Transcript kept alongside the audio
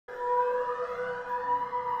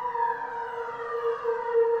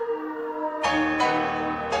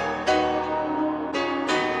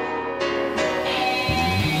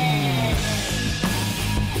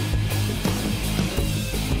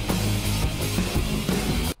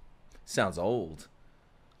Sounds old.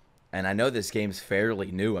 And I know this game's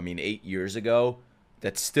fairly new. I mean, 8 years ago.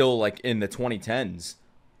 That's still like in the 2010s.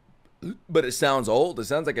 But it sounds old. It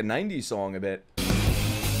sounds like a 90s song a bit.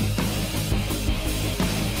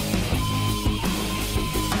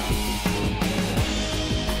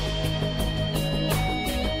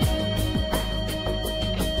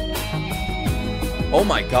 Oh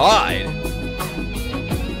my god.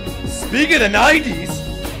 Speaking of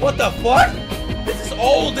 90s, what the fuck? This is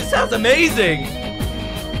old. This sounds amazing.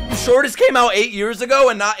 You sure this came out 8 years ago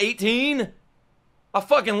and not 18? I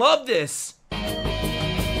fucking love this.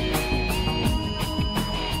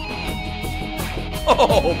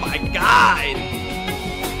 Oh my god.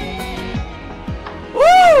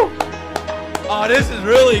 Woo! Oh, this is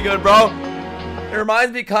really good, bro. It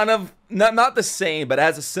reminds me kind of, not the same, but it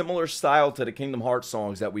has a similar style to the Kingdom Hearts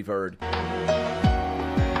songs that we've heard.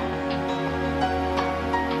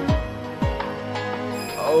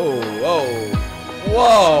 Oh, whoa.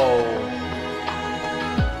 Whoa.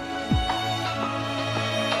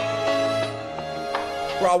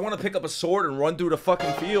 Bro, I want to pick up a sword and run through the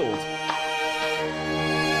fucking field.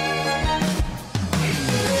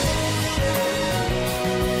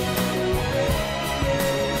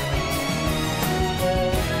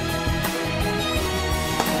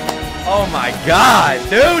 Oh my god,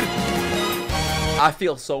 dude! I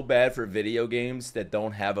feel so bad for video games that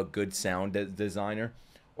don't have a good sound designer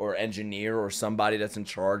or engineer or somebody that's in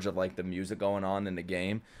charge of like the music going on in the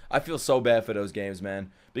game. I feel so bad for those games,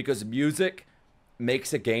 man, because music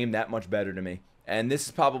makes a game that much better to me. And this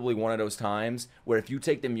is probably one of those times where if you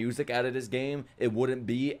take the music out of this game, it wouldn't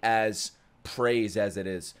be as praised as it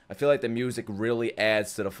is. I feel like the music really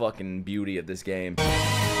adds to the fucking beauty of this game.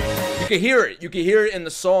 You can hear it. You can hear it in the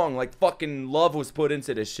song. Like, fucking love was put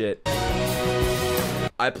into this shit.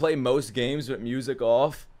 I play most games with music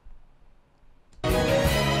off.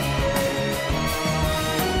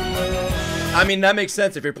 I mean, that makes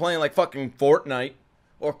sense if you're playing like fucking Fortnite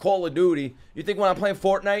or Call of Duty. You think when I'm playing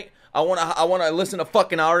Fortnite, I wanna listen to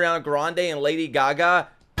fucking Ariana Grande and Lady Gaga?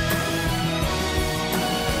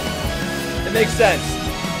 It makes sense.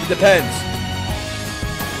 It depends.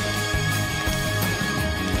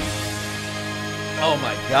 Oh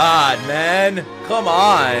my god, man. Come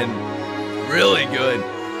on. Really good.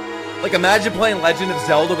 Like, imagine playing Legend of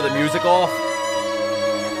Zelda with the music off.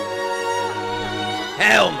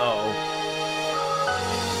 Hell no.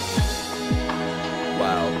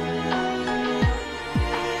 Wow.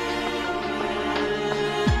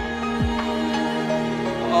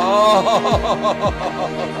 Oh,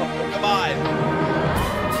 come on.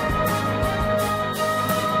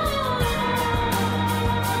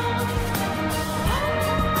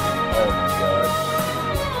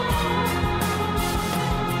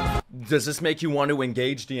 Does this make you want to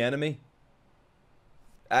engage the enemy?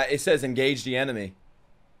 It says engage the enemy.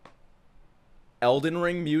 Elden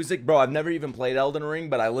Ring music? Bro, I've never even played Elden Ring,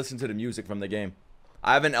 but I listen to the music from the game.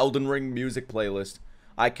 I have an Elden Ring music playlist.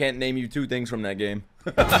 I can't name you 2 things from that game.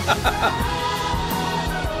 Makes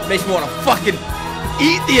me want to fucking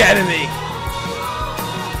eat the enemy.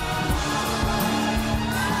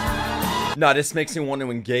 No, this makes me want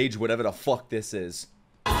to engage whatever the fuck this is.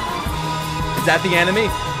 Is that the enemy?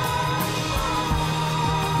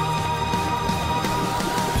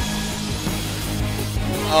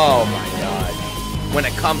 Oh my god. When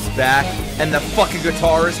it comes back and the fucking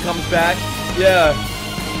guitarist comes back. Yeah.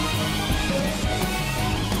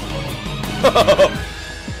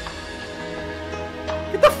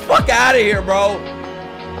 Get the fuck out of here, bro.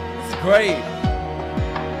 This is great.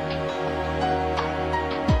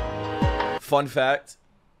 Fun fact,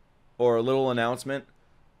 or a little announcement.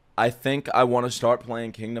 I think I want to start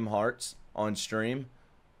playing Kingdom Hearts on stream.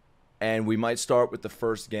 And we might start with the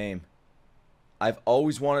first game. I've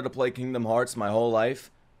always wanted to play Kingdom Hearts my whole life.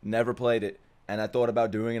 Never played it. And I thought about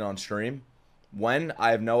doing it on stream. When? I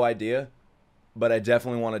have no idea. But I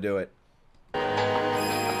definitely want to do it.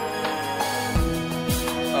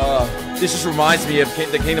 This just reminds me of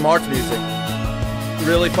the Kingdom Hearts music.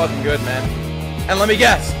 Really fucking good, man. And let me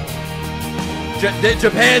guess.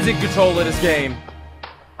 Japan's in control of this game.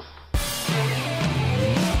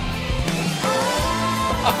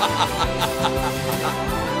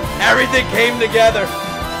 Everything came together.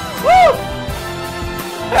 Woo!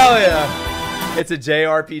 Hell yeah. It's a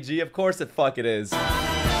JRPG? Of course it fucking is.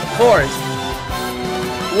 Of course.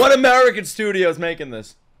 What American studio's making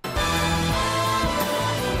this?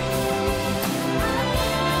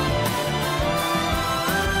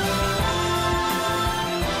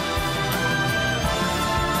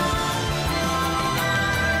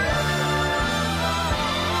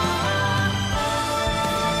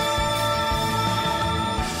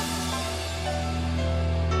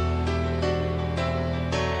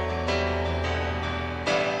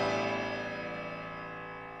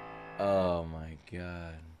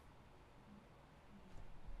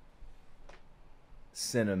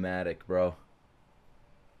 Cinematic, bro.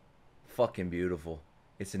 Fucking beautiful.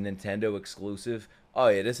 It's a Nintendo exclusive. Oh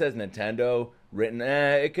yeah, this has Nintendo written.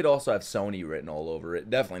 It could also have Sony written all over it.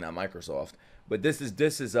 Definitely not Microsoft. But this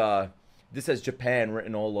has Japan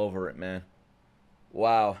written all over it, man.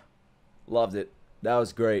 Wow. Loved it. That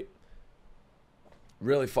was great.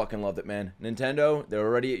 Really fucking loved it, man. Nintendo, they're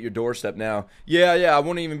already at your doorstep now. Yeah, I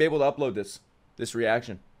wouldn't even be able to upload this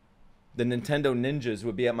reaction. The Nintendo ninjas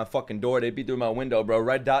would be at my fucking door. They'd be through my window, bro.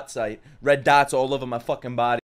 Red dot sight. Red dots all over my fucking body.